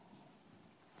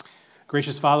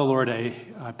Gracious Father, Lord,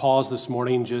 I pause this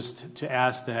morning just to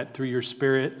ask that through your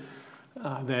Spirit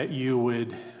that you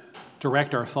would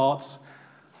direct our thoughts,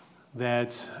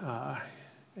 that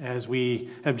as we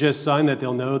have just sung, that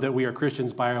they'll know that we are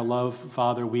Christians by our love.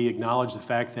 Father, we acknowledge the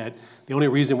fact that the only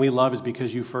reason we love is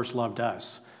because you first loved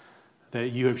us, that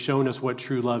you have shown us what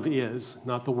true love is,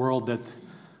 not the world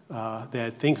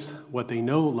that thinks what they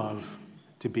know love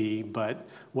to be, but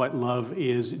what love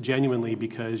is genuinely,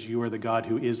 because you are the God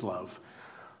who is love.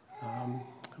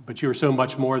 But you are so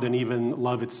much more than even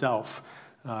love itself,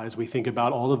 as we think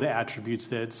about all of the attributes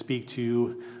that speak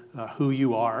to who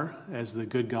you are as the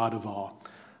good God of all.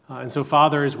 And so,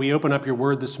 Father, as we open up your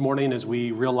word this morning, as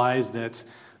we realize that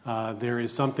there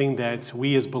is something that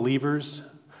we as believers,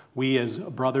 we as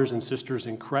brothers and sisters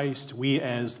in Christ, we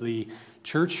as the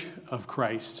church of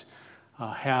Christ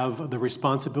have the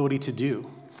responsibility to do.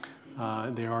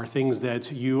 There are things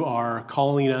that you are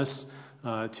calling us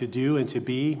to do and to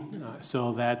be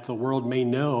so that the world may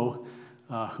know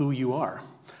who you are.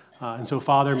 And so,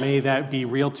 Father, may that be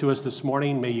real to us this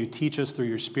morning. May you teach us through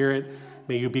your Spirit.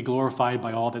 May you be glorified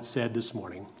by all that's said this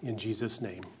morning. In Jesus'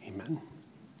 name, amen.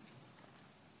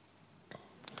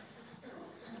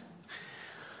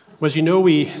 Well, as you know,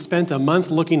 we spent a month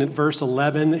looking at verse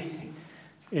 11.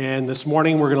 And this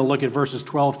morning, we're going to look at verses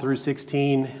 12 through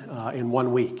 16 in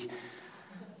 1 week.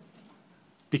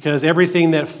 Because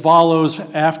everything that follows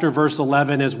after verse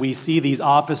 11, as we see these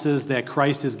offices that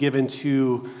Christ has given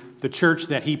to the church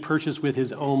that he purchased with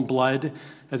his own blood,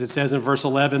 as it says in verse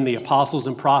 11, the apostles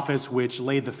and prophets, which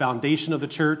laid the foundation of the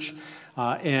church,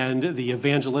 and the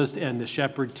evangelists and the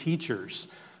shepherd teachers,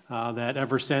 that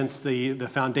ever since the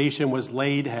foundation was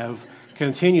laid have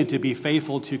continued to be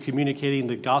faithful to communicating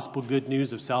the gospel good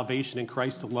news of salvation in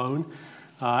Christ alone,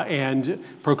 and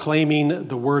proclaiming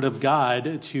the word of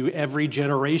God to every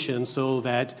generation, so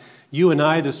that you and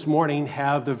I this morning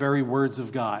have the very words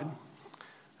of God.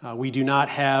 We do not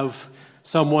have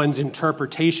someone's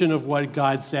interpretation of what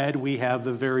God said. We have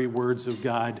the very words of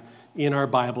God in our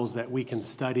Bibles that we can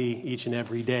study each and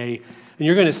every day. And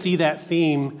you're going to see that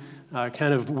theme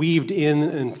kind of weaved in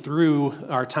and through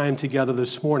our time together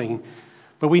this morning.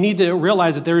 But we need to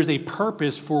realize that there is a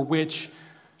purpose for which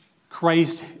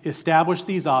Christ established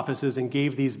these offices and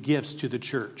gave these gifts to the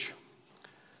church.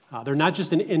 They're not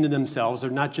just an end in themselves.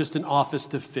 They're not just an office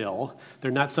to fill.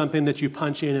 They're not something that you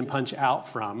punch in and punch out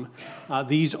from.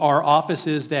 These are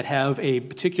offices that have a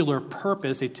particular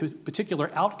purpose, a particular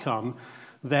outcome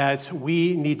that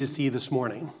we need to see this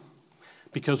morning,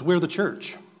 because we're the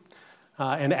church.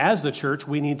 And as the church,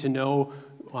 we need to know,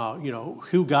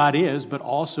 who God is, but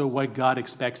also what God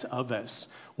expects of us.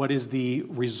 What is the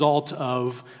result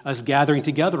of us gathering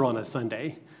together on a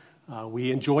Sunday?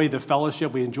 We enjoy the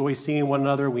fellowship. We enjoy seeing one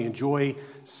another. We enjoy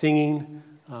singing.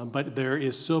 But there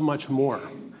is so much more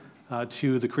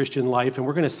to the Christian life, and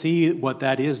we're going to see what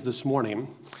that is this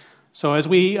morning. So as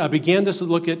we begin to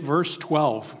look at verse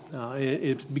 12,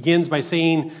 it begins by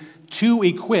saying, to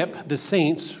equip the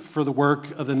saints for the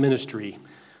work of the ministry.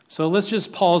 So let's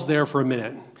just pause there for a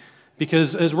minute,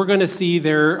 because as we're going to see,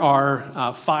 there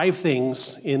are 5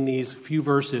 things in these few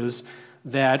verses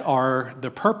that are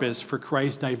the purpose for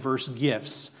Christ's diverse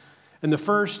gifts. And the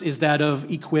first is that of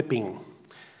equipping.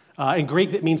 In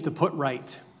Greek, that means to put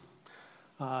right.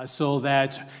 So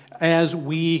that as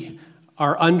we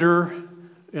are under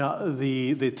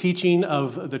the teaching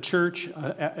of the church,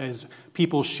 as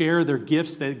people share their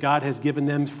gifts that God has given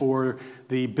them for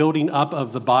the building up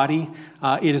of the body,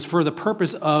 it is for the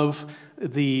purpose of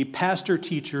the pastor,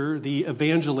 teacher, the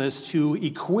evangelist to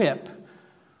equip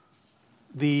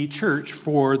the church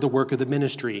for the work of the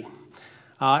ministry.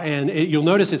 You'll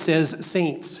notice it says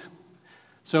saints.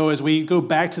 So as we go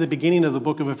back to the beginning of the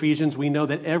book of Ephesians, we know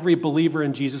that every believer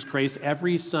in Jesus Christ,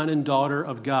 every son and daughter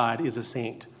of God is a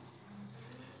saint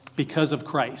because of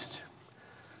Christ.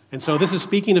 And so this is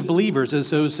speaking of believers. And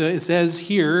so it says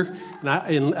here,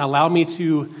 and allow me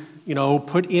to,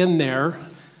 put in there,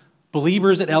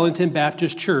 believers at Ellington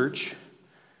Baptist Church.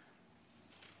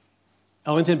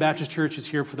 Ellington Baptist Church is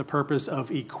here for the purpose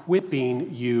of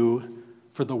equipping you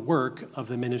for the work of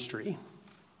the ministry.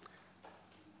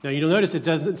 Now, you'll notice it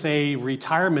doesn't say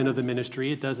retirement of the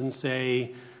ministry. It doesn't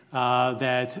say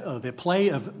that the play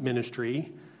of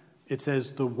ministry. It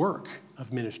says the work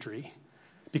of ministry,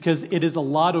 because it is a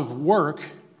lot of work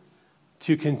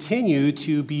to continue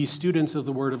to be students of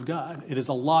the Word of God. It is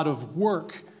a lot of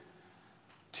work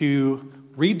to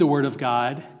read the Word of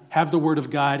God, have the Word of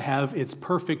God have its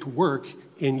perfect work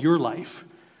in your life.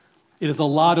 It is a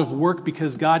lot of work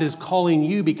because God is calling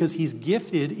you, because he's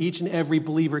gifted each and every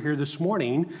believer here this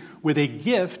morning with a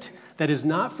gift that is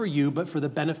not for you, but for the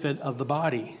benefit of the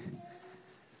body.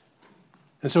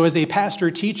 And so as a pastor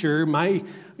teacher, my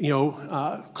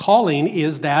calling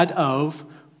is that of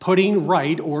putting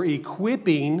right or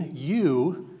equipping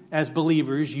you as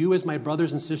believers, you as my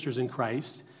brothers and sisters in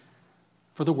Christ,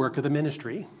 for the work of the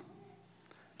ministry.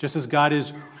 Just as God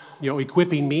is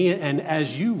equipping me, and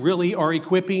as you really are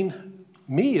equipping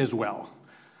me as well.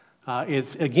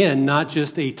 It's, again, not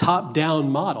just a top-down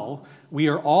model. We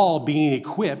are all being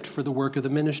equipped for the work of the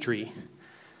ministry.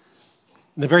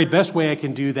 And the very best way I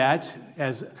can do that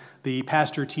as the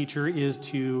pastor teacher is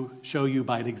to show you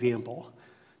by an example,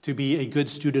 to be a good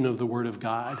student of the Word of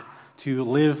God, to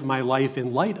live my life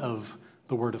in light of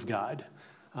the Word of God,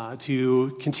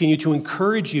 to continue to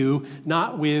encourage you,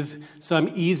 not with some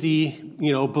easy,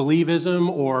 believism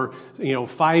or,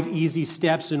 5 easy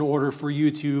steps in order for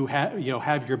you to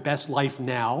have your best life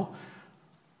now,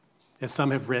 as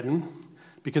some have written,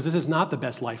 because this is not the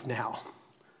best life now.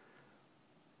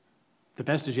 The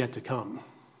best is yet to come.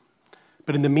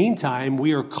 But in the meantime,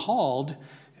 we are called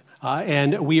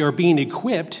and we are being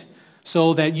equipped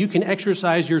so that you can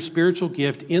exercise your spiritual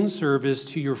gift in service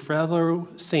to your fellow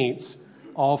saints,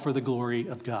 all for the glory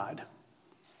of God.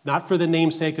 Not for the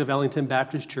namesake of Ellington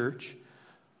Baptist Church,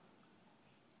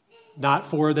 not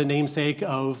for the namesake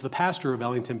of the pastor of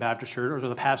Ellington Baptist Church or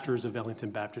the pastors of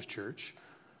Ellington Baptist Church,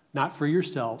 not for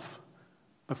yourself,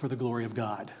 but for the glory of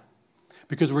God.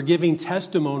 Because we're giving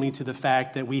testimony to the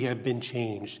fact that we have been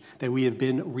changed, that we have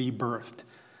been rebirthed.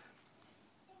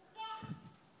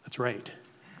 That's right.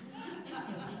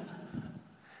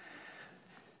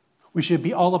 We should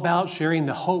be all about sharing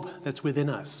the hope that's within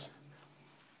us.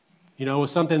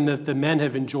 Something that the men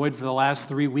have enjoyed for the last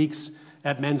 3 weeks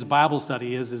at men's Bible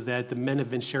study is that the men have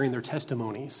been sharing their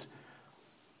testimonies.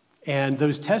 And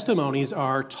those testimonies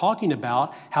are talking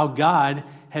about how God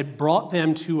had brought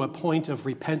them to a point of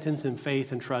repentance and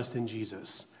faith and trust in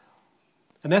Jesus.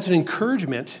 And that's an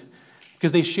encouragement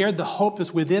because they shared the hope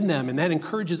that's within them, and that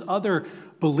encourages other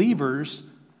believers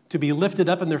to be lifted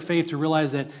up in their faith, to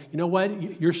realize that,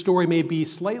 your story may be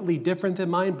slightly different than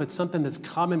mine, but something that's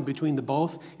common between the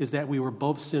both is that we were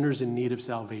both sinners in need of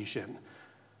salvation,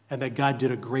 and that God did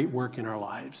a great work in our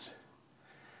lives.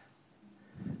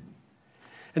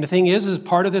 And the thing is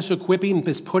part of this equipping,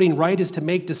 this putting right, is to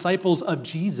make disciples of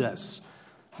Jesus,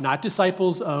 not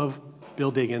disciples of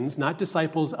Bill Diggins, not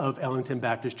disciples of Ellington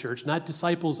Baptist Church, not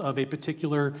disciples of a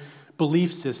particular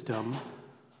belief system,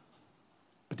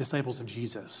 but disciples of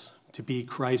Jesus, to be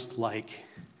Christ-like.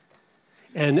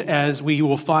 And as we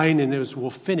will find and as we'll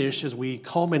finish, as we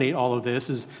culminate all of this,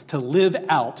 is to live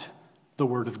out the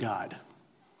Word of God.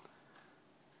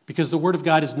 Because the Word of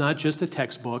God is not just a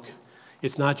textbook.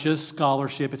 It's not just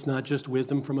scholarship. It's not just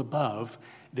wisdom from above.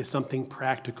 It is something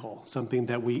practical, something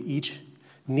that we each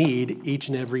need each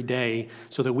and every day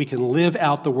so that we can live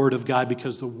out the Word of God,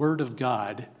 because the Word of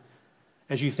God,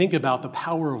 as you think about the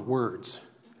power of words,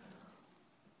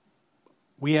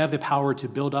 we have the power to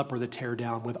build up or to tear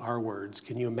down with our words.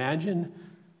 Can you imagine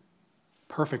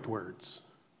perfect words?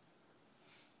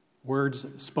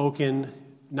 Words spoken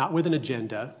not with an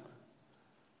agenda,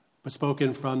 but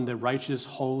spoken from the righteous,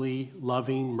 holy,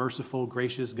 loving, merciful,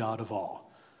 gracious God of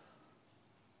all.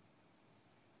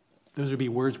 Those would be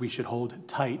words we should hold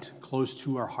tight, close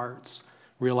to our hearts,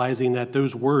 realizing that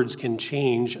those words can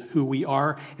change who we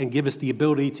are and give us the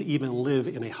ability to even live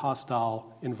in a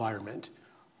hostile environment.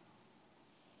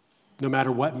 No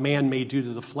matter what man may do to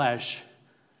the flesh,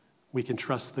 we can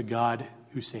trust the God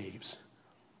who saves,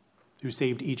 who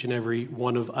saved each and every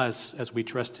one of us as we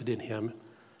trusted in him.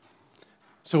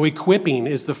 So equipping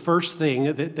is the first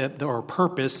thing that or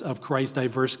purpose of Christ's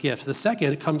diverse gifts. The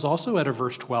second comes also out of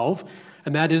verse 12,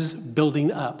 and that is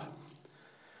building up.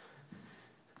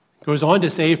 It goes on to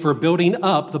say, for building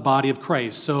up the body of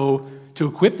Christ. So to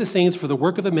equip the saints for the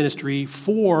work of the ministry,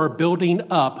 for building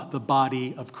up the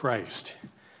body of Christ.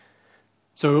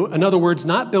 So in other words,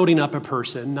 not building up a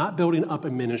person, not building up a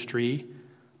ministry,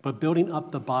 but building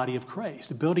up the body of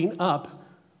Christ, building up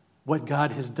what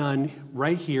God has done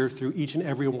right here through each and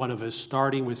every one of us,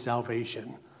 starting with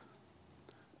salvation.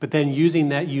 But then using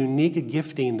that unique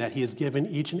gifting that he has given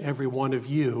each and every one of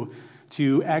you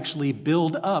to actually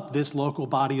build up this local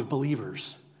body of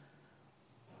believers.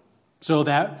 So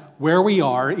that where we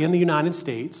are in the United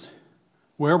States,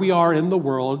 where we are in the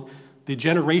world, the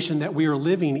generation that we are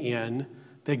living in,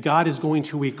 that God is going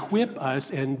to equip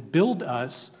us and build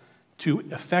us to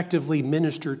effectively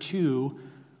minister to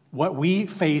what we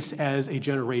face as a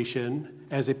generation,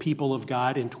 as a people of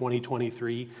God in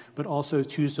 2023, but also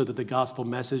too so that the gospel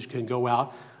message can go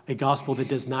out, a gospel that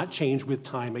does not change with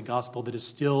time, a gospel that is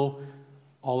still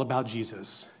all about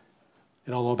Jesus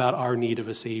and all about our need of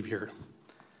a Savior.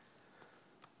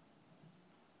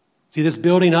 See, this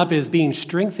building up is being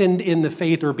strengthened in the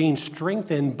faith or being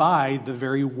strengthened by the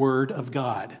very word of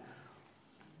God.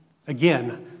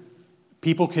 Again,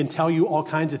 people can tell you all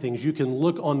kinds of things. You can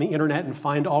look on the internet and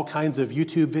find all kinds of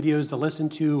YouTube videos to listen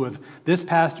to of this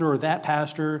pastor or that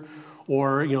pastor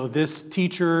or, this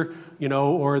teacher,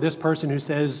 or this person who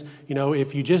says,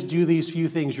 if you just do these few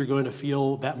things, you're going to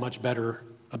feel that much better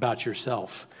about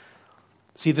yourself.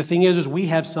 See, the thing is we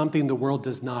have something the world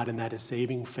does not, and that is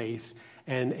saving faith,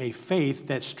 and a faith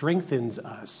that strengthens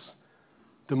us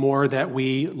the more that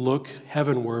we look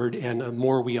heavenward and the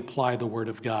more we apply the word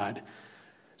of God.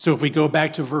 So if we go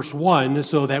back to verse 1,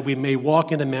 so that we may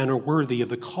walk in a manner worthy of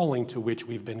the calling to which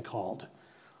we've been called.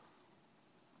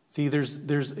 See,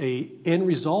 there's a end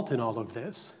result in all of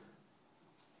this,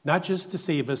 not just to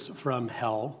save us from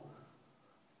hell,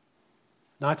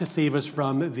 not to save us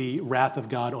from the wrath of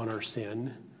God on our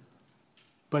sin,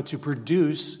 but to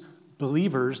produce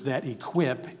believers that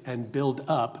equip and build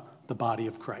up the body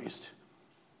of Christ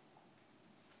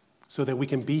so that we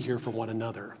can be here for one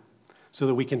another, so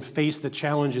that we can face the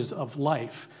challenges of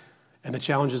life and the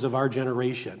challenges of our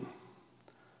generation,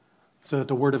 so that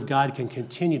the word of God can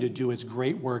continue to do its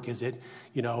great work as it,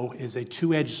 is a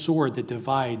two-edged sword that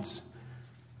divides,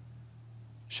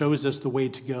 shows us the way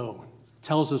to go,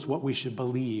 tells us what we should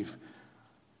believe,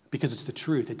 because it's the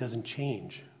truth. It doesn't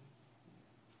change.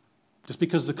 Just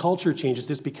because the culture changes,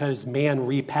 just because man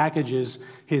repackages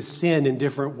his sin in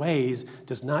different ways,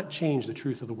 does not change the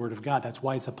truth of the Word of God. That's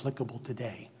why it's applicable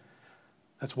today.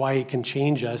 That's why it can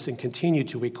change us and continue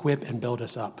to equip and build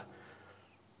us up.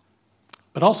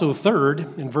 But also third,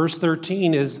 in verse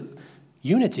 13, is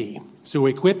unity. So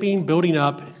equipping, building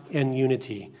up, and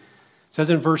unity. It says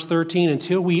in verse 13,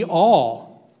 until we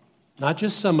all, not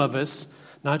just some of us,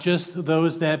 not just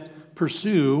those that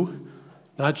pursue,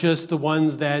 not just the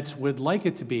ones that would like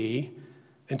it to be,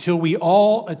 until we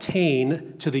all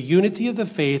attain to the unity of the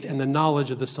faith and the knowledge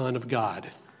of the Son of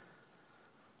God.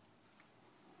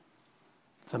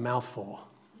 It's a mouthful.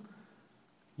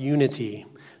 Unity.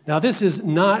 Now, this is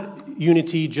not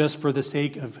unity just for the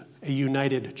sake of a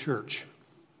united church.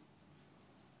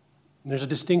 There's a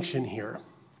distinction here.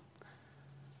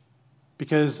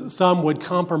 Because some would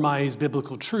compromise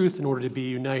biblical truth in order to be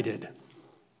united.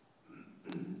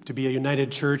 To be a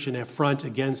united church and a front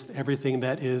against everything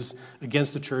that is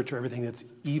against the church or everything that's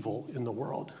evil in the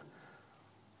world.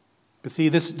 But see,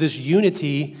 this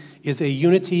unity is a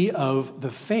unity of the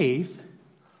faith.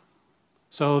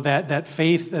 So that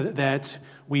faith that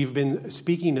we've been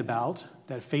speaking about,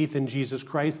 that faith in Jesus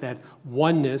Christ, that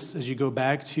oneness, as you go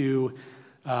back to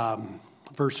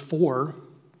verse 4,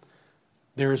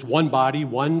 there is one body,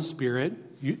 one spirit,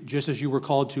 just as you were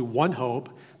called to one hope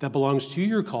that belongs to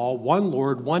your call, one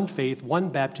Lord, one faith, one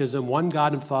baptism, one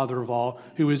God and Father of all,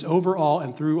 who is over all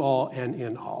and through all and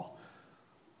in all.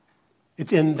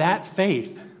 It's in that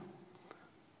faith,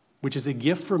 which is a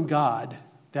gift from God,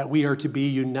 that we are to be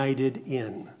united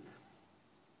in.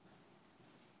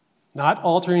 Not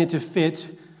altering it to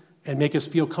fit and make us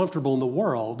feel comfortable in the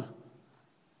world.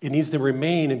 It needs to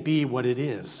remain and be what it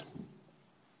is.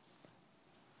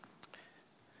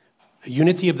 A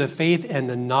unity of the faith and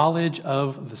the knowledge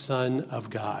of the Son of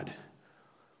God.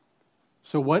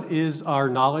 So what is our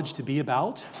knowledge to be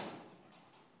about?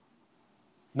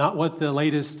 Not what the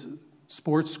latest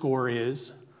sports score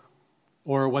is,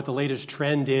 or what the latest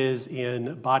trend is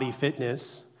in body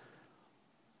fitness.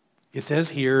 It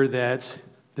says here that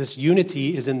this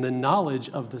unity is in the knowledge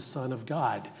of the Son of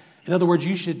God. In other words,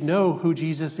 you should know who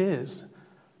Jesus is,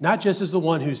 not just as the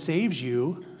one who saves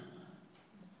you,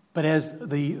 but as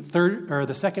the third or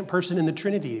the second person in the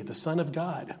Trinity, the Son of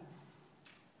God.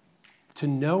 To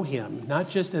know him, not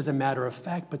just as a matter of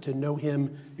fact, but to know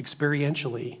him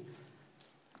experientially.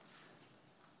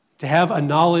 To have a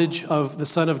knowledge of the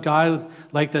Son of God,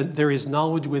 like that there is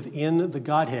knowledge within the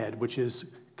Godhead, which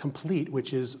is complete,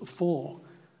 which is full,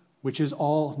 which is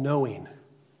all-knowing.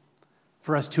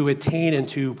 For us to attain and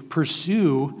to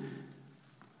pursue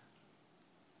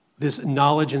this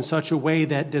knowledge in such a way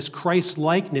that this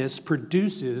Christ-likeness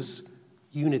produces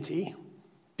unity,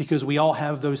 because we all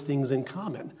have those things in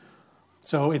common.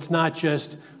 So it's not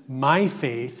just my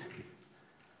faith,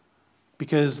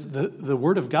 because the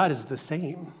Word of God is the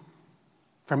same.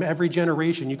 From every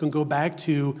generation, you can go back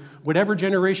to whatever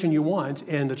generation you want,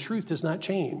 and the truth does not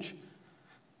change.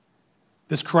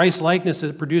 This Christ-likeness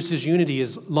that produces unity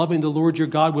is loving the Lord your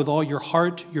God with all your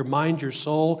heart, your mind, your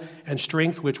soul, and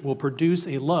strength, which will produce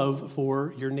a love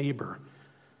for your neighbor.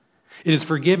 It is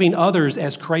forgiving others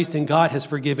as Christ in God has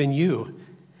forgiven you.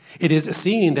 It is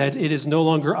seeing that it is no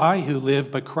longer I who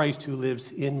live, but Christ who lives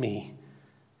in me.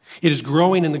 It is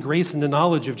growing in the grace and the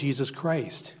knowledge of Jesus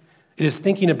Christ. It is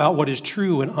thinking about what is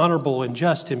true and honorable and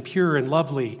just and pure and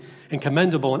lovely and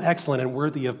commendable and excellent and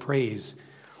worthy of praise.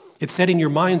 It's setting your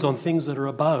minds on things that are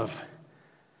above,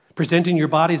 presenting your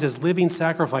bodies as living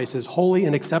sacrifices, holy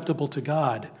and acceptable to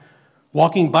God,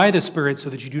 walking by the Spirit so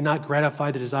that you do not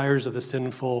gratify the desires of the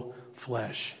sinful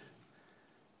flesh.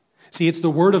 See, it's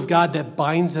the Word of God that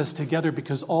binds us together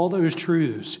because all those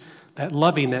truths, that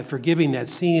loving, that forgiving, that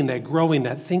seeing, that growing,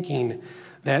 that thinking,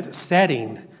 that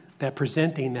setting, that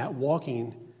presenting, that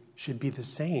walking should be the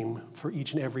same for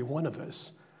each and every one of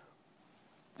us.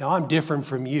 Now, I'm different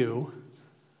from you,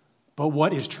 but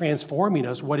what is transforming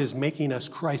us, what is making us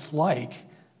Christ-like,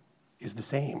 is the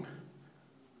same.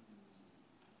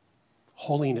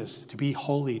 Holiness, to be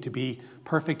holy, to be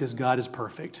perfect as God is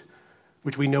perfect,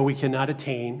 which we know we cannot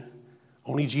attain.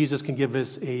 Only Jesus can give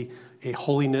us a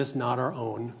holiness not our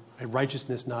own, a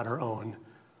righteousness not our own.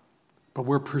 But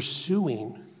we're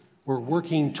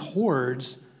working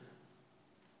towards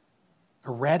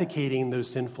eradicating those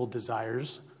sinful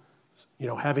desires,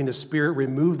 having the Spirit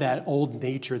remove that old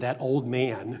nature, that old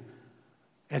man,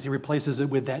 as he replaces it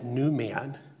with that new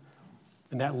man,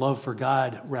 and that love for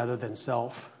God rather than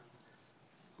self.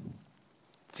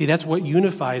 See, that's what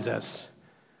unifies us,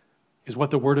 is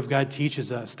what the Word of God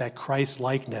teaches us, that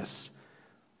Christ-likeness.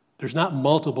 There's not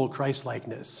multiple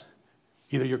Christ-likeness.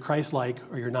 Either you're Christ-like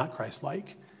or you're not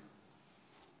Christ-like.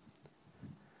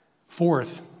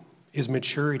 Fourth is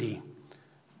maturity.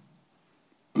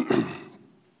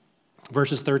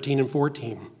 Verses 13 and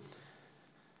 14.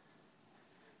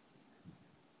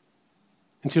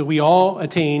 Until we all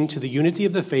attain to the unity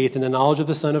of the faith and the knowledge of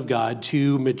the Son of God,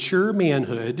 to mature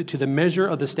manhood, to the measure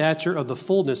of the stature of the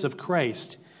fullness of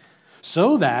Christ,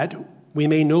 so that we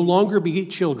may no longer be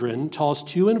children, tossed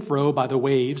to and fro by the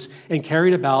waves and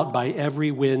carried about by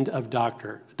every wind of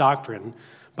doctrine,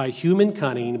 by human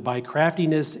cunning, by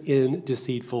craftiness in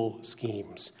deceitful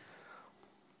schemes.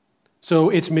 So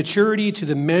it's maturity to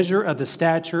the measure of the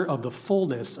stature of the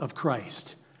fullness of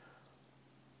Christ.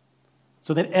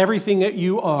 So that everything that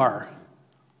you are,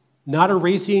 not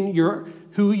erasing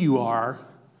who you are,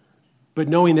 but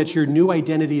knowing that your new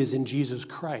identity is in Jesus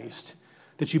Christ,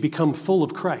 that you become full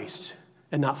of Christ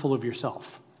and not full of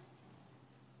yourself.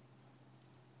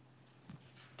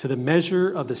 To the measure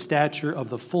of the stature of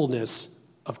the fullness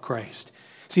of Christ.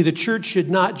 See, the church should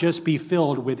not just be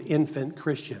filled with infant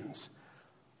Christians.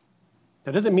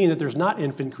 That doesn't mean that there's not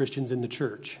infant Christians in the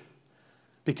church,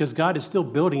 because God is still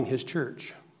building his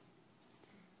church.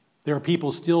 There are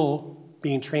people still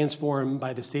being transformed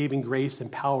by the saving grace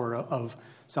and power of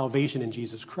salvation in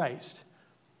Jesus Christ.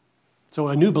 So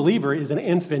a new believer is an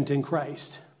infant in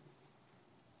Christ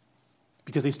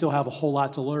because they still have a whole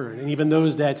lot to learn. And even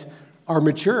those that are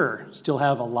mature still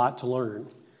have a lot to learn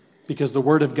because the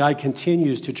Word of God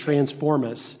continues to transform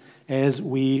us as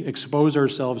we expose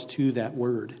ourselves to that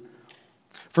Word.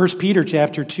 1 Peter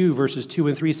chapter 2, verses 2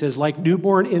 and 3 says, like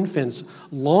newborn infants,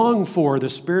 long for the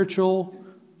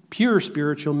pure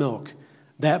spiritual milk,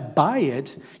 that by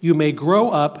it you may grow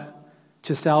up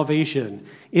to salvation,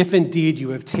 if indeed you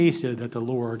have tasted that the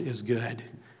Lord is good.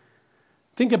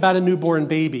 Think about a newborn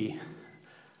baby.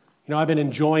 I've been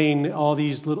enjoying all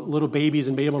these little babies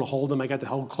and being able to hold them. I got to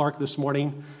hold Clark this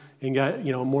morning and got,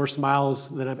 more smiles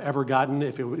than I've ever gotten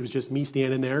if it was just me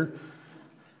standing there.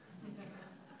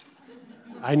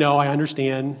 I know, I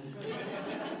understand.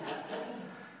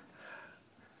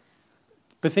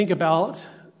 But think about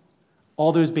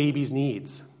all those babies'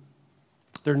 needs.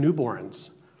 They're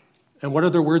newborns. And what are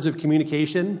their words of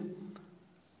communication?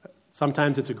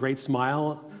 Sometimes it's a great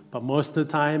smile, but most of the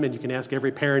time, and you can ask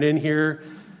every parent in here,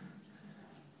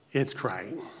 it's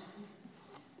crying.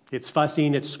 It's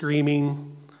fussing, it's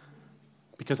screaming,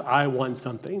 because I want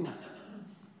something.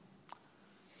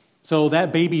 So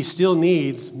that baby still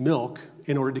needs milk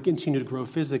in order to continue to grow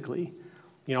physically.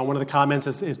 One of the comments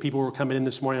as people were coming in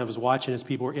this morning, I was watching as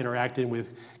people were interacting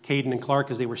with Caden and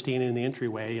Clark as they were standing in the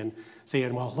entryway and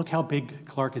saying, well, look how big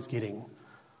Clark is getting.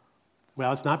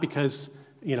 Well, it's not because,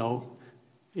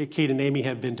 Caden and Amy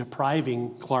have been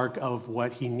depriving Clark of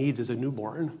what he needs as a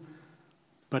newborn,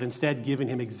 but instead giving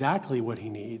him exactly what he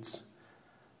needs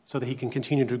so that he can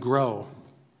continue to grow.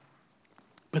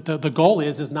 But the goal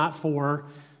is not for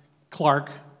Clark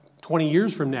 20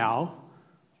 years from now.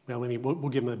 Well, we'll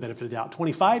give him the benefit of the doubt.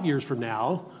 25 years from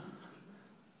now,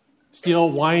 still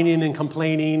whining and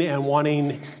complaining and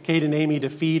wanting Kate and Amy to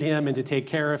feed him and to take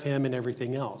care of him and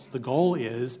everything else. The goal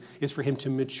is for him to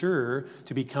mature,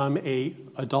 to become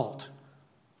an adult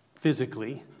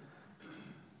physically.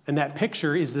 And that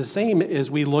picture is the same as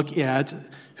we look at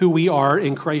who we are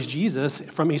in Christ Jesus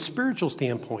from a spiritual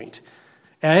standpoint.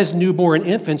 As newborn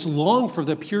infants, long for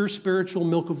the pure spiritual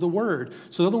milk of the Word.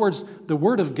 So in other words, the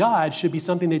Word of God should be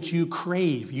something that you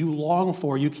crave, you long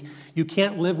for. You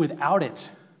can't live without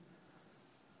it.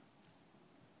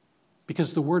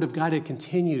 Because the Word of God, it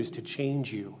continues to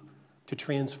change you, to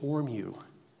transform you,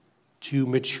 to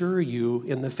mature you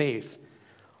in the faith.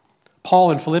 Paul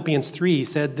in Philippians 3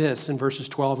 said this in verses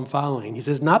 12 and following. He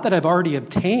says, "Not that I've already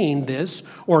obtained this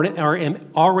or am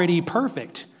already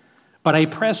perfect, but I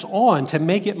press on to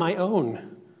make it my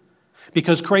own,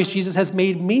 because Christ Jesus has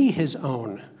made me his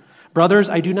own. Brothers,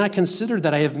 I do not consider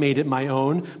that I have made it my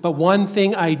own, but one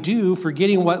thing I do,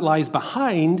 forgetting what lies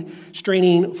behind,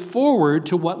 straining forward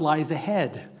to what lies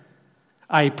ahead.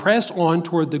 I press on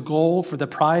toward the goal for the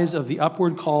prize of the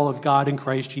upward call of God in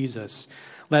Christ Jesus.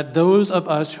 Let those of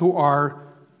us who are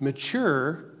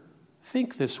mature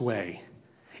think this way.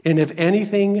 And if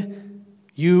anything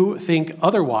you think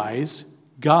otherwise,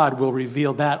 God will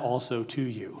reveal that also to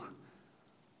you."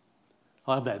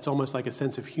 I love that. It's almost like a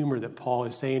sense of humor that Paul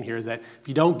is saying here, is that if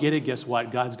you don't get it, guess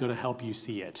what? God's going to help you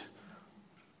see it.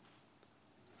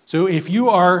 So if you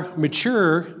are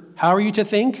mature, how are you to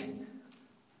think?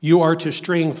 You are to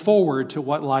strain forward to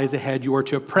what lies ahead. You are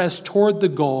to press toward the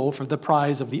goal for the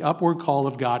prize of the upward call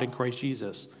of God in Christ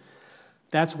Jesus.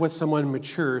 That's what someone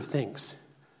mature thinks.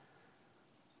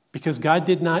 Because God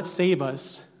did not save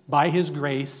us by his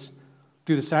grace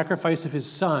through the sacrifice of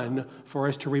his Son for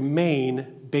us to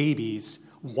remain babies,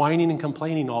 whining and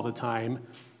complaining all the time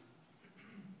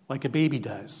like a baby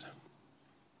does.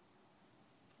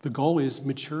 The goal is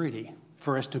maturity,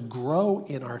 for us to grow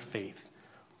in our faith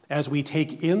as we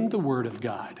take in the Word of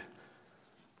God,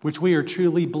 which we are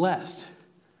truly blessed.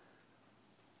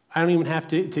 I don't even have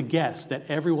to guess that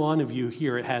every one of you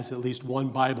here has at least one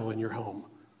Bible in your home.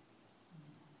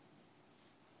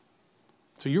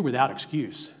 So you're without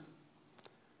excuse,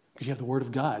 because you have the Word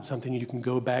of God, something you can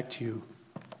go back to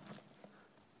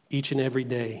each and every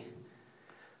day.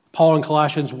 Paul in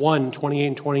Colossians 1, 28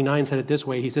 and 29 said it this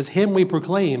way. He says, "Him we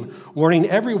proclaim, warning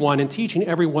everyone and teaching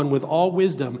everyone with all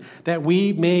wisdom, that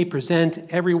we may present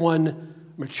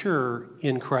everyone mature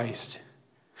in Christ.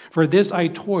 For this I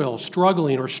toil,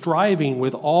 struggling or striving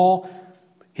with all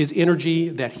his energy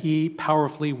that he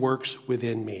powerfully works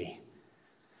within me."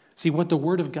 See, what the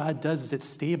Word of God does is it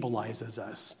stabilizes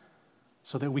us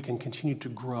so that we can continue to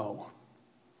grow.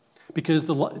 Because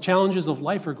the challenges of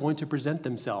life are going to present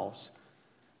themselves.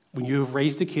 When you have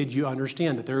raised a kid, you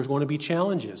understand that there is going to be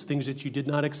challenges, things that you did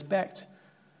not expect.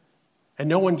 And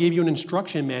no one gave you an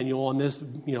instruction manual on this,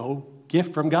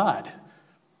 gift from God.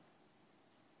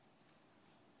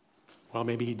 Well,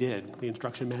 maybe he did. The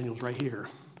instruction manual's right here.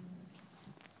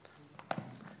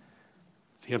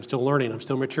 See, I'm still learning. I'm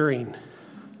still maturing.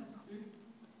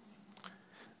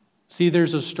 See,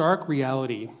 there's a stark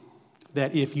reality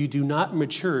that if you do not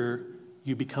mature,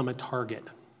 you become a target.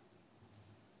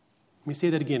 Let me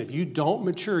say that again. If you don't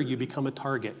mature, you become a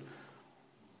target.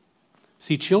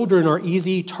 See, children are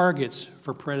easy targets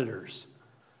for predators.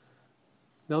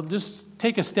 Now, just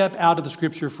take a step out of the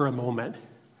scripture for a moment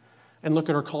and look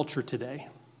at our culture today.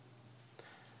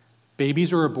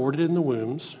 Babies are aborted in the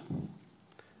wombs,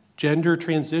 gender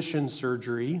transition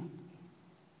surgery,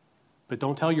 but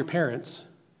don't tell your parents,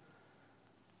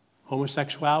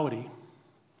 homosexuality.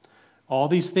 All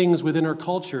these things within our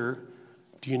culture,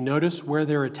 do you notice where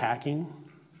they're attacking?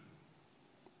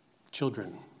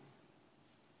 Children,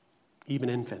 even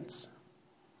infants.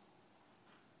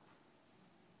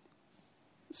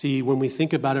 See, when we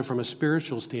think about it from a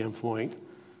spiritual standpoint,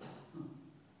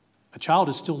 a child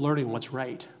is still learning what's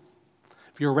right.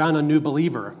 If you're around a new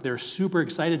believer, they're super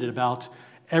excited about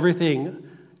everything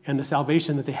and the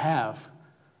salvation that they have,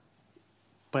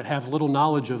 but have little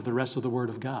knowledge of the rest of the Word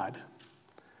of God.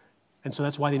 And so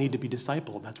that's why they need to be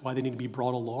discipled. That's why they need to be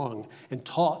brought along and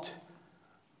taught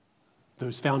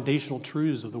those foundational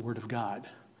truths of the Word of God.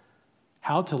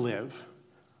 How to live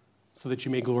so that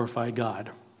you may glorify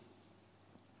God.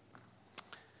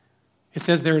 It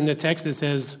says there in the text, it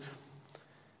says,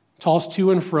 tossed to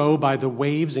and fro by the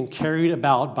waves and carried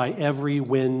about by every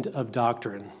wind of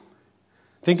doctrine.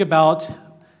 Think about,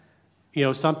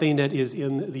 something that is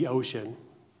in the ocean,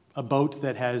 a boat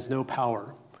that has no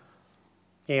power.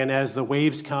 And as the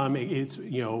waves come, it's,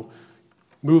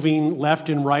 moving left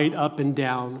and right, up and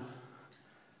down,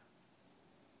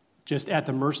 just at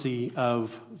the mercy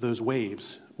of those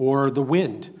waves. Or the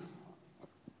wind.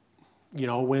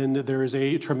 When there is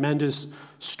a tremendous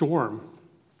storm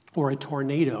or a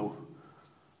tornado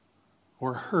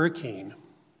or a hurricane,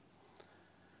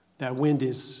 that wind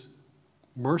is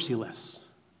merciless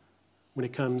when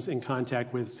it comes in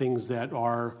contact with things that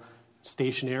are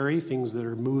stationary, things that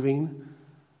are moving.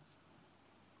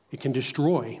 It can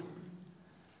destroy,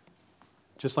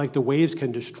 just like the waves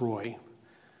can destroy.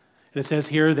 And it says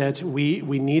here that we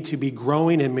need to be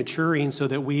growing and maturing so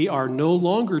that we are no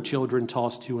longer children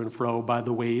tossed to and fro by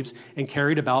the waves and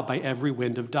carried about by every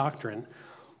wind of doctrine.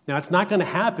 Now, it's not going to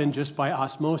happen just by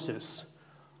osmosis.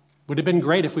 Would have been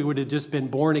great if we would have just been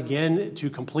born again to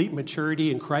complete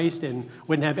maturity in Christ and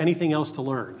wouldn't have anything else to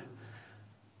learn.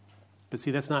 But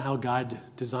see, that's not how God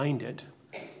designed it.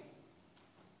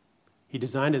 He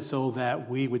designed it so that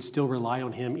we would still rely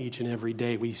on him each and every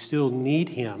day. We still need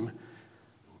him.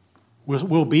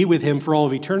 We'll be with him for all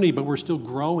of eternity, but we're still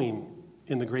growing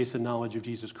in the grace and knowledge of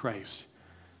Jesus Christ.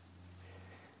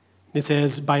 It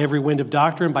says, by every wind of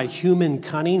doctrine, by human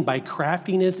cunning, by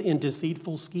craftiness and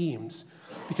deceitful schemes.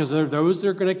 Because there are those that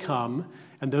are going to come,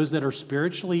 and those that are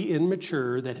spiritually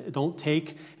immature, that don't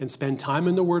take and spend time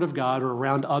in the Word of God or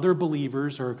around other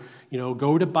believers, or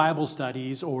go to Bible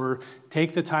studies or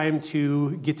take the time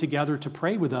to get together to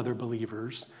pray with other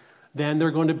believers, then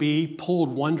they're going to be pulled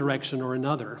one direction or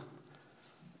another.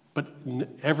 But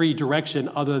every direction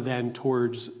other than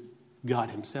towards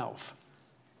God himself.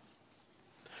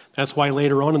 That's why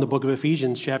later on in the book of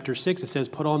Ephesians, chapter 6, it says,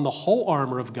 put on the whole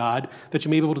armor of God that you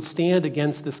may be able to stand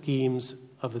against the schemes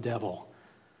of the devil.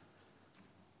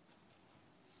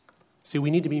 See, we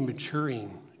need to be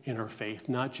maturing in our faith,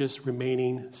 not just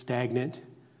remaining stagnant,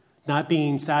 not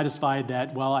being satisfied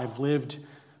that, well, I've lived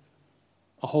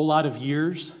a whole lot of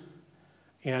years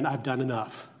and I've done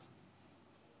enough.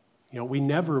 We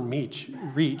never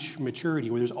reach maturity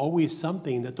where there's always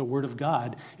something that the Word of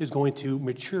God is going to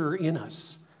mature in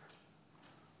us.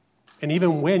 And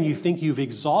even when you think you've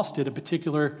exhausted a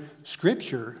particular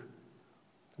scripture,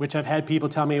 which I've had people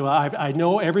tell me, well, I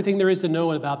know everything there is to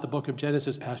know about the book of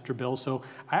Genesis, Pastor Bill, so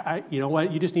you know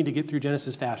what, you just need to get through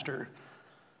Genesis faster.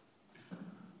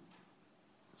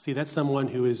 See, that's someone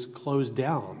who is closed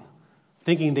down,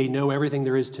 thinking they know everything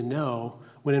there is to know,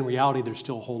 when in reality there's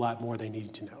still a whole lot more they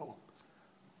need to know.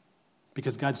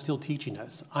 Because God's still teaching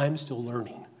us. I'm still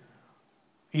learning.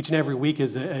 Each and every week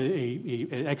is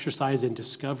an exercise in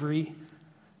discovery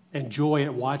and joy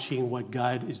at watching what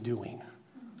God is doing.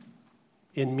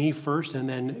 In me first, and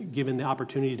then given the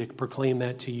opportunity to proclaim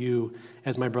that to you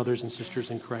as my brothers and sisters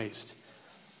in Christ,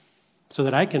 so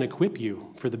that I can equip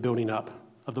you for the building up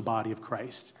of the body of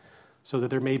Christ, so that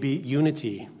there may be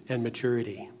unity and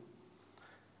maturity.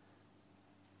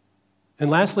 And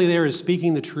lastly, there is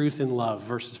speaking the truth in love,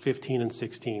 verses 15 and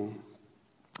 16.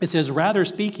 It says, rather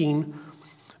speaking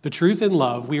the truth in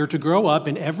love, we are to grow up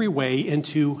in every way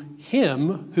into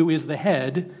him who is the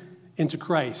head, into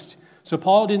Christ. So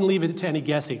Paul didn't leave it to any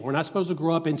guessing. We're not supposed to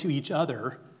grow up into each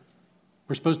other.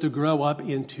 We're supposed to grow up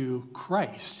into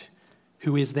Christ,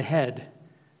 who is the head,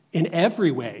 in every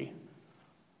way.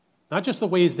 Not just the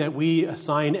ways that we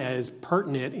assign as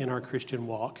pertinent in our Christian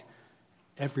walk,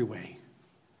 every way.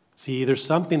 See, there's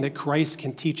something that Christ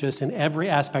can teach us in every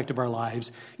aspect of our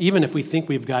lives, even if we think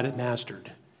we've got it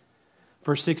mastered.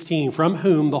 Verse 16, from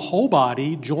whom the whole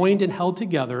body, joined and held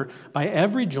together by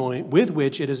every joint with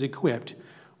which it is equipped,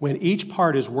 when each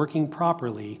part is working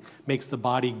properly, makes the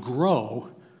body grow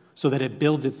so that it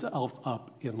builds itself up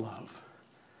in love.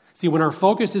 See, when our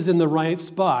focus is in the right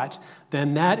spot,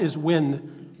 then that is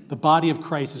when the body of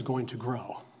Christ is going to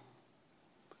grow.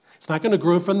 It's not going to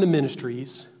grow from the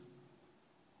ministries.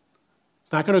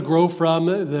 It's not going to grow from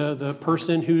the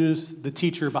person who's the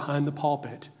teacher behind the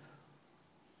pulpit.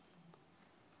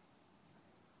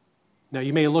 Now,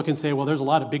 you may look and say, well, there's a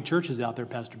lot of big churches out there,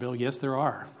 Pastor Bill. Yes, there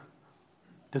are.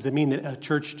 Does it mean that a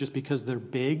church, just because they're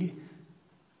big,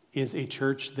 is a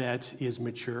church that is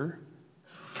mature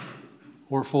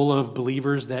or full of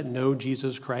believers that know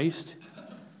Jesus Christ?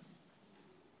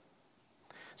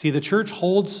 See, the church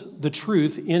holds the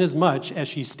truth inasmuch as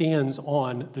she stands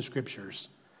on the Scriptures.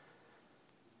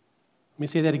 Let me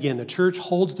say that again. The church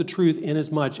holds the truth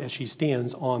inasmuch as she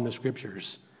stands on the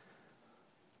Scriptures.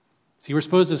 See, we're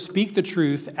supposed to speak the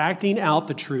truth, acting out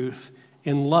the truth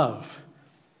in love.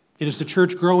 It is the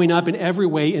church growing up in every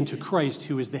way into Christ,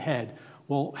 who is the head.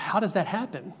 Well, how does that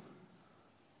happen?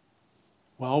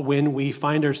 Well, when we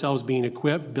find ourselves being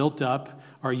equipped, built up,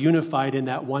 are unified in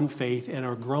that one faith, and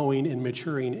are growing and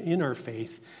maturing in our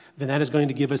faith, then that is going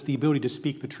to give us the ability to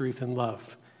speak the truth in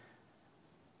love.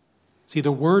 See,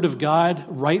 the word of God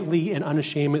rightly and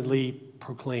unashamedly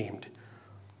proclaimed.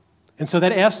 And so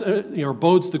that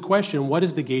bodes the question, what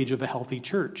is the gauge of a healthy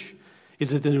church?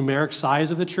 Is it the numeric size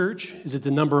of the church? Is it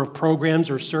the number of programs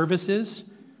or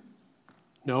services?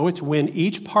 No, it's when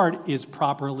each part is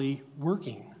properly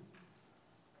working.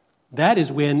 That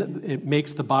is when it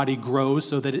makes the body grow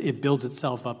so that it builds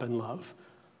itself up in love.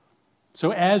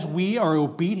 So as we are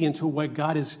obedient to what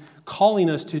God is calling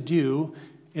us to do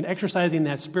in exercising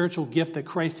that spiritual gift that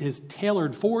Christ has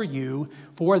tailored for you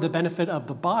for the benefit of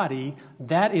the body,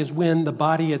 that is when the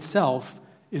body itself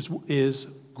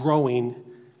is growing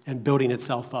and building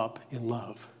itself up in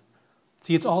love.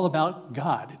 See, it's all about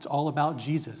God. It's all about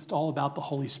Jesus. It's all about the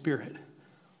Holy Spirit.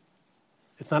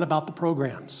 It's not about the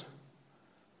programs.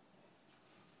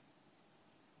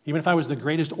 Even if I was the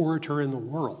greatest orator in the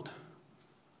world,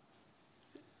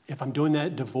 if I'm doing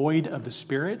that devoid of the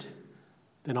Spirit,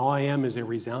 then all I am is a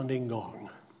resounding gong.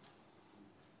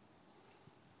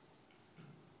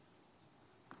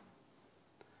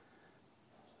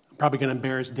 I'm probably going to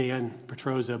embarrass Dan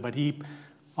Petroza, but he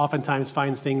oftentimes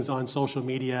finds things on social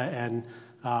media, and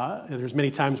there's many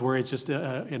times where it's just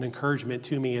an encouragement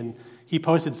to me. And he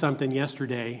posted something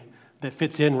yesterday that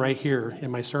fits in right here in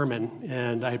my sermon,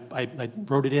 and I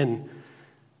wrote it in.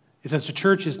 It says, the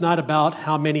church is not about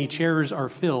how many chairs are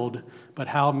filled, but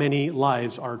how many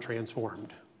lives are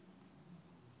transformed.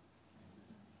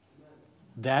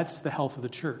 That's the health of the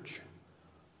church.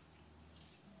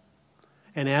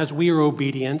 And as we are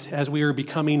obedient, as we are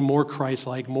becoming more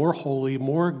Christ-like, more holy,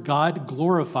 more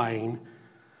God-glorifying,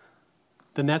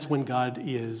 then that's when God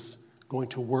is going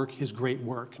to work his great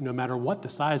work, no matter what the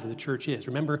size of the church is.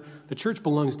 Remember, the church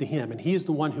belongs to him, and he is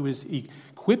the one who is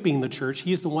equipping the church.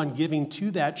 He is the one giving to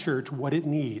that church what it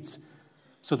needs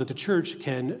so that the church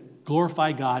can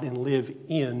glorify God and live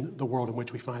in the world in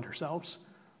which we find ourselves.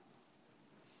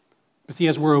 But see,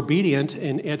 as we're obedient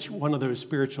in each one of those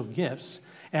spiritual gifts,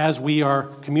 as we are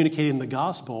communicating the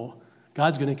gospel,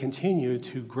 God's going to continue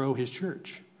to grow his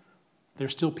church.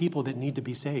 There's still people that need to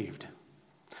be saved.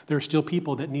 There are still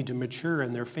people that need to mature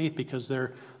in their faith because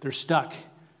they're stuck,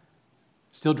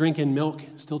 still drinking milk,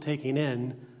 still taking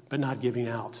in, but not giving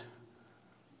out.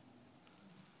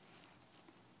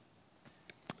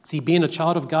 See, being a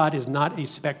child of God is not a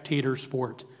spectator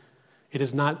sport. It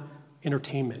is not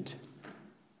entertainment.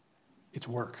 It's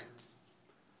work.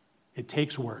 It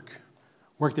takes work.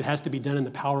 Work that has to be done in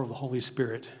the power of the Holy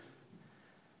Spirit.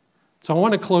 So I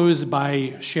want to close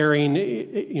by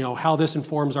sharing, how this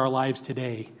informs our lives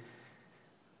today.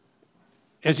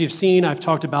 As you've seen, I've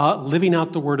talked about living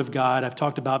out the Word of God. I've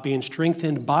talked about being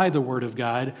strengthened by the Word of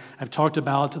God. I've talked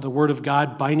about the Word of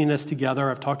God binding us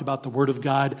together. I've talked about the Word of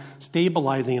God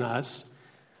stabilizing us.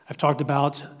 I've talked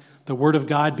about the Word of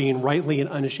God being rightly and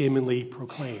unashamedly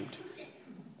proclaimed.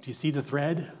 Do you see the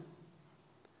thread?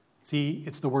 See,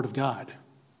 it's the Word of God.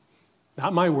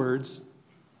 Not my words,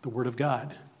 the Word of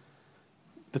God.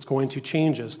 That's going to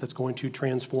change us, that's going to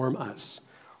transform us.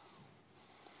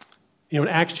 In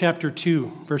Acts chapter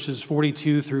 2, verses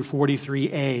 42 through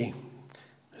 43a,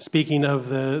 speaking of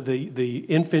the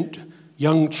infant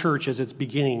young church as it's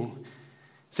beginning,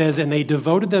 it says, and they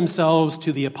devoted themselves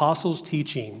to the apostles'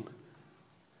 teaching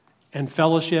and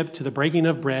fellowship, to the breaking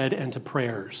of bread and to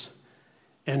prayers,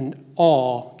 and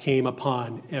awe came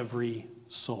upon every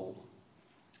soul.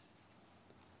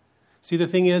 See, the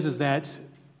thing is that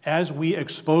as we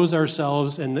expose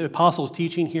ourselves, and the apostles'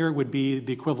 teaching here would be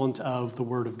the equivalent of the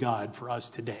Word of God for us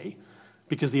today,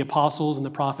 because the apostles and the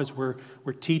prophets were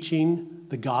teaching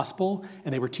the gospel,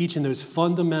 and they were teaching those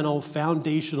fundamental,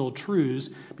 foundational truths,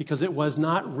 because it was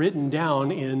not written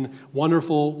down in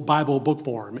wonderful Bible book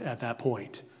form at that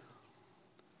point.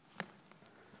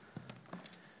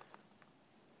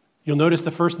 You'll notice the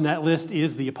first in that list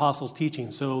is the apostles' teaching.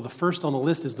 So the first on the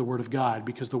list is the Word of God,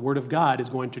 because the Word of God is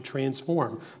going to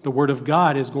transform. The Word of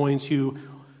God is going to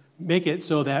make it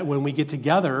so that when we get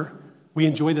together, we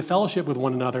enjoy the fellowship with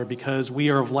one another because we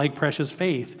are of like precious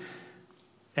faith.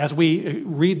 As we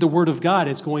read the Word of God,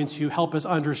 it's going to help us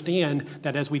understand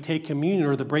that as we take communion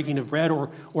or the breaking of bread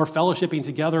or fellowshipping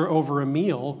together over a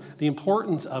meal, the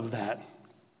importance of that.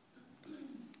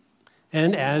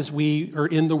 And as we are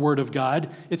in the Word of God,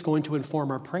 it's going to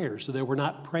inform our prayers so that we're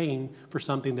not praying for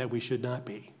something that we should not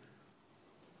be.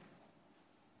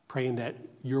 Praying that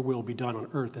your will be done on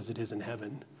earth as it is in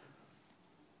heaven.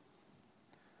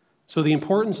 So the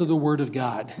importance of the Word of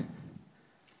God.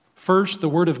 First, the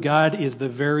Word of God is the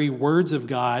very words of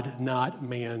God, not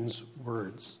man's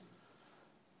words.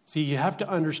 See, you have to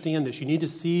understand this. You need to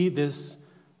see this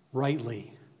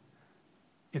rightly.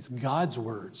 It's God's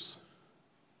words.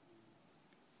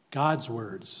 God's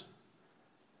words.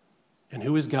 And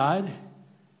who is God?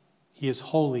 He is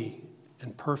holy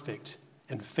and perfect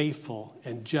and faithful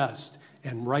and just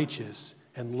and righteous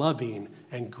and loving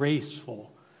and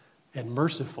graceful and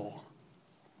merciful.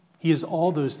 He is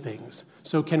all those things.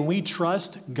 So can we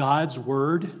trust God's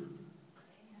word?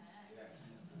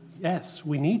 Yes,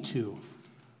 we need to.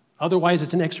 Otherwise,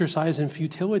 it's an exercise in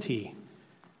futility.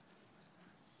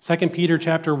 2 Peter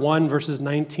chapter 1, verses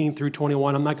 19 through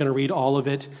 21. I'm not going to read all of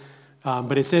it,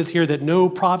 but it says here that no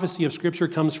prophecy of Scripture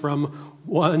comes from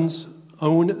one's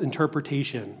own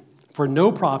interpretation. For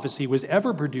no prophecy was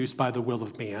ever produced by the will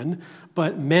of man,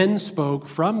 but men spoke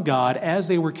from God as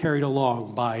they were carried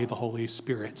along by the Holy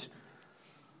Spirit.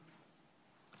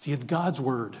 See, it's God's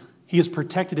word. He has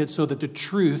protected it so that the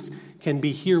truth can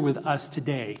be here with us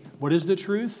today. What is the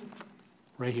truth?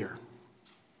 Right here.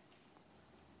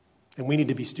 And we need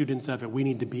to be students of it. We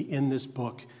need to be in this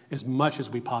book as much as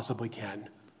we possibly can.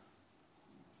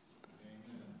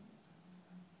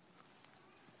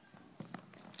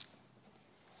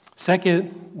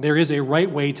 Second, there is a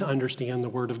right way to understand the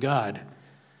Word of God.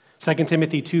 2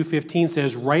 Timothy 2:15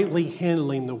 says, rightly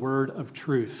handling the word of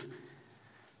truth.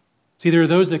 See, there are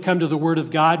those that come to the Word of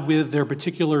God with their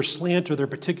particular slant or their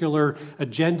particular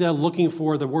agenda, looking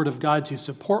for the Word of God to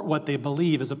support what they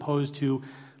believe as opposed to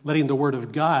letting the Word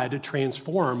of God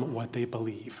transform what they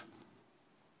believe.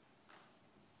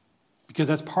 Because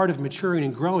that's part of maturing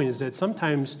and growing, is that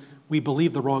sometimes we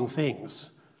believe the wrong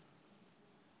things.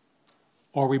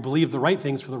 Or we believe the right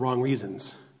things for the wrong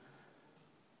reasons.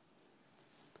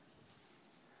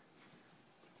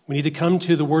 We need to come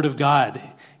to the Word of God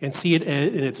and see it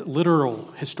in its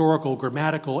literal, historical,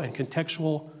 grammatical, and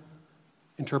contextual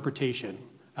interpretation,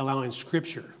 allowing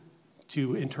Scripture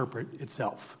to interpret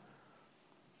itself.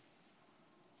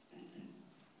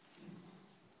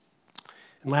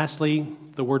 And lastly,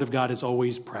 the Word of God is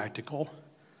always practical.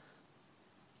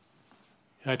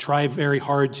 I try very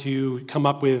hard to come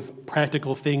up with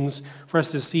practical things for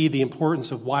us to see the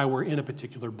importance of why we're in a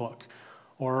particular book,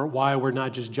 or why we're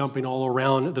not just jumping all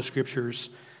around the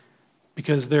Scriptures,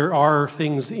 because there are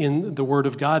things in the Word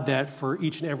of God that for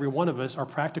each and every one of us are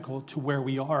practical to where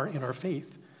we are in our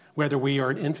faith, whether we are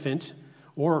an infant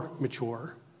or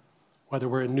mature, whether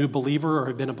we're a new believer or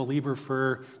have been a believer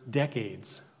for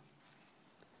decades.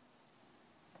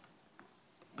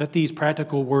 Let these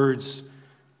practical words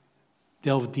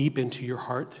delve deep into your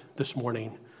heart this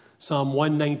morning. Psalm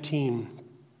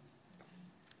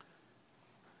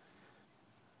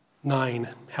 119:9.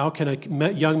 How can a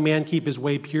young man keep his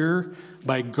way pure?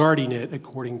 By guarding it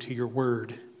according to your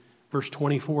word. Verse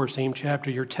 24, same chapter.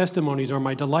 Your testimonies are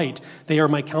my delight. They are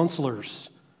my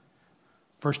counselors.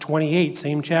 Verse 28,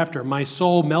 same chapter. My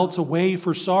soul melts away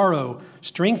for sorrow.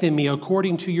 Strengthen me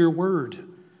according to your word.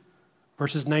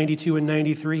 Verses 92 and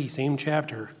 93, same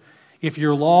chapter. If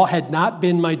your law had not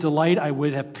been my delight, I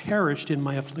would have perished in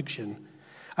my affliction.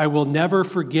 I will never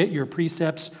forget your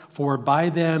precepts, for by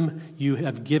them you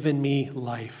have given me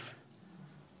life.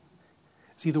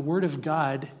 See, the Word of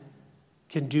God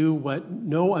can do what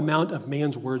no amount of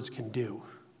man's words can do.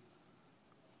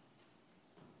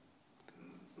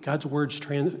 God's words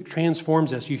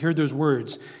transforms us. You hear those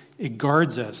words. It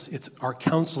guards us. It's our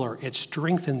counselor. It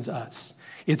strengthens us.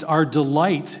 It's our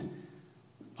delight.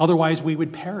 Otherwise, we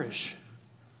would perish.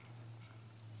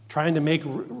 Trying to make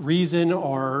reason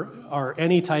or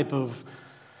any type of,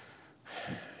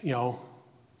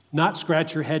 not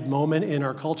scratch your head moment in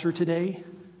our culture today,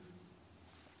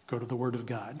 go to the Word of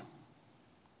God.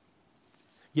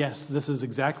 Yes, this is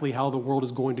exactly how the world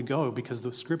is going to go because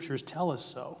the Scriptures tell us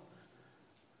so.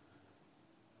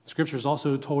 Scriptures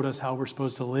also told us how we're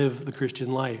supposed to live the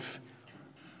Christian life.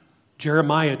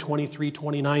 Jeremiah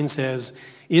 23:29 says,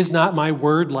 "Is not my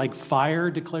word like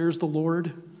fire, declares the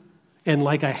Lord, and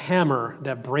like a hammer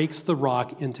that breaks the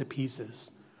rock into pieces?"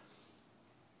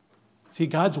 See,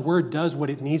 God's word does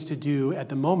what it needs to do at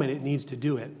the moment it needs to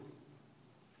do it,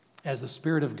 as the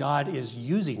Spirit of God is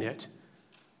using it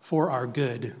for our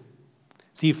good.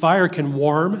 See, fire can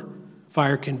warm,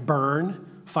 fire can burn,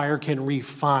 fire can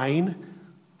refine,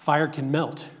 fire can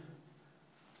melt.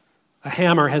 A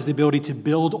hammer has the ability to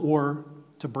build or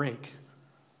to break.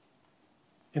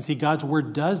 And see, God's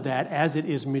word does that as it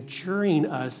is maturing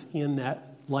us in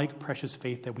that like precious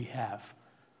faith that we have.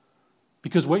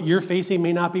 Because what you're facing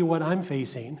may not be what I'm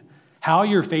facing. How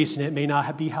you're facing it may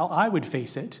not be how I would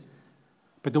face it.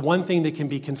 But the one thing that can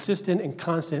be consistent and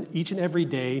constant each and every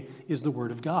day is the Word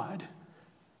of God.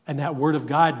 And that Word of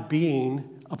God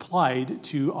being applied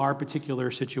to our particular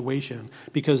situation.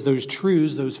 Because those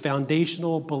truths, those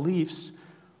foundational beliefs,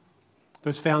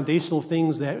 those foundational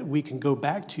things that we can go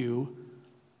back to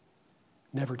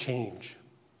never change.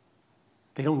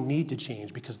 They don't need to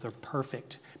change because they're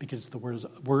perfect, because it's the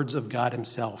words of God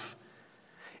himself.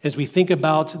 As we think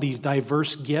about these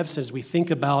diverse gifts, as we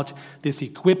think about this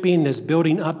equipping, this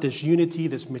building up, this unity,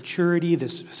 this maturity,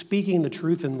 this speaking the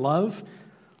truth in love,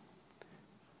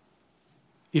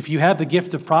 if you have the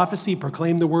gift of prophecy,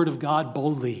 proclaim the word of God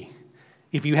boldly.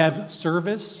 If you have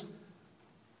service,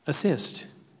 assist.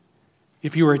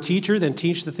 If you are a teacher, then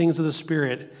teach the things of the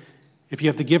Spirit. If you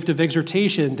have the gift of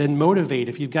exhortation, then motivate.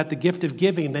 If you've got the gift of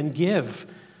giving, then give.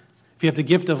 If you have the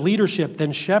gift of leadership,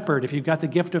 then shepherd. If you've got the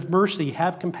gift of mercy,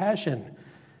 have compassion.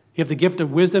 If you have the gift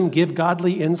of wisdom, give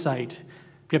godly insight.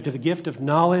 If you have the gift of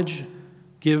knowledge,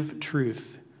 give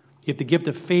truth. If you have the gift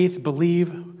of faith,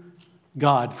 believe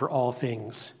God for all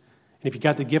things. And if you've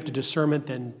got the gift of discernment,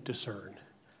 then discern.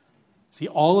 See,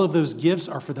 all of those gifts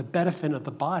are for the benefit of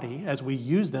the body as we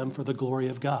use them for the glory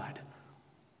of God.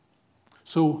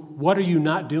 So what are you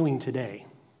not doing today?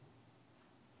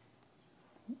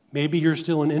 Maybe you're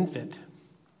still an infant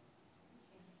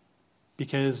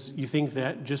because you think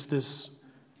that just this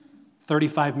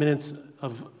 35 minutes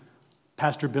of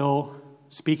Pastor Bill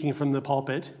speaking from the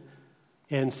pulpit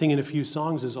and singing a few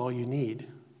songs is all you need.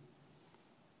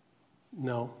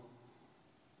 No.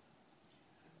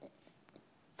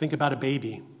 Think about a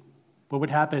baby. What would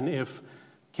happen if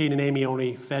Kate and Amy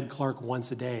only fed Clark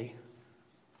once a day,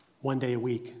 1 day a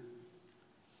week? Do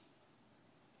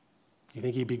you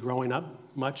think he'd be growing up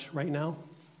much right now?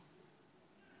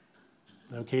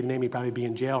 No, Kate and Amy would probably be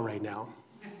in jail right now.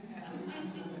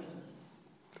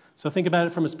 So think about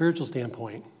it from a spiritual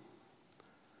standpoint.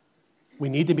 We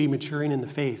need to be maturing in the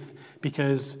faith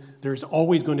because there's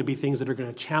always going to be things that are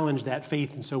going to challenge that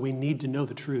faith, and so we need to know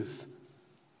the truth.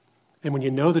 And when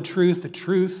you know the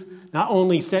truth not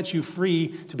only sets you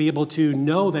free to be able to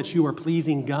know that you are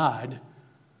pleasing God,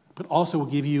 but also will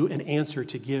give you an answer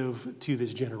to give to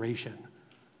this generation.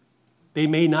 They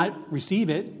may not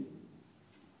receive it,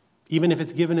 even if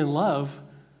it's given in love,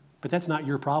 but that's not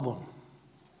your problem.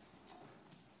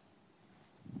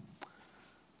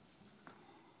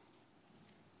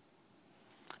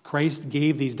 Christ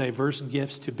gave these diverse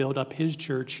gifts to build up his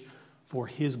church for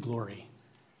his glory.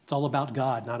 It's all about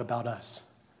God, not about us.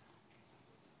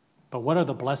 But what are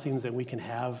the blessings that we can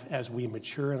have as we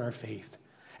mature in our faith,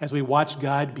 as we watch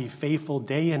God be faithful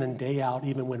day in and day out,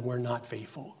 even when we're not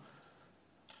faithful?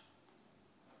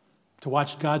 To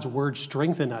watch God's word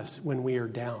strengthen us when we are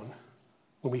down,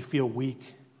 when we feel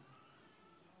weak.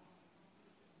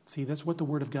 See, that's what the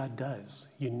Word of God does.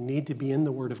 You need to be in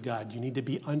the Word of God. You need to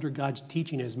be under God's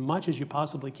teaching as much as you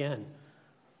possibly can.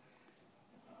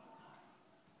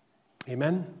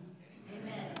 Amen?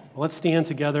 Amen. Well, let's stand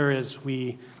together as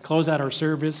we close out our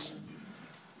service.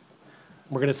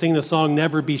 We're going to sing the song,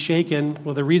 Never Be Shaken.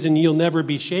 Well, the reason you'll never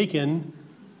be shaken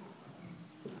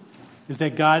is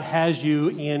that God has you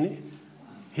in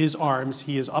his arms.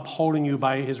 He is upholding you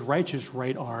by his righteous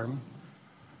right arm.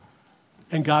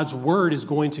 And God's word is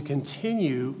going to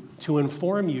continue to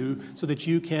inform you so that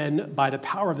you can, by the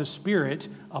power of the Spirit,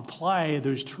 apply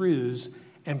those truths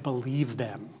and believe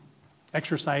them.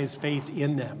 Exercise faith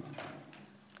in them.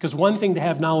 Because one thing to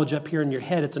have knowledge up here in your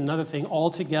head, it's another thing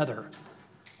altogether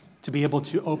to be able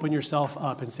to open yourself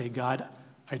up and say, God,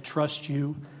 I trust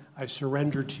you. I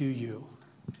surrender to you.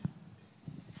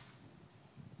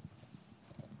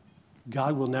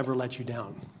 God will never let you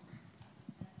down.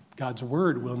 God's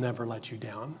word will never let you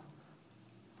down.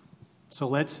 So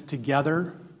let's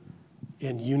together,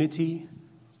 in unity,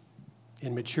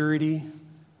 in maturity,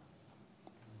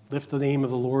 lift the name of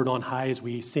the Lord on high as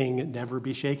we sing Never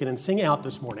Be Shaken, and sing out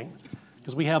this morning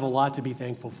because we have a lot to be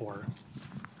thankful for.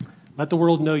 Let the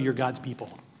world know you're God's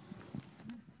people.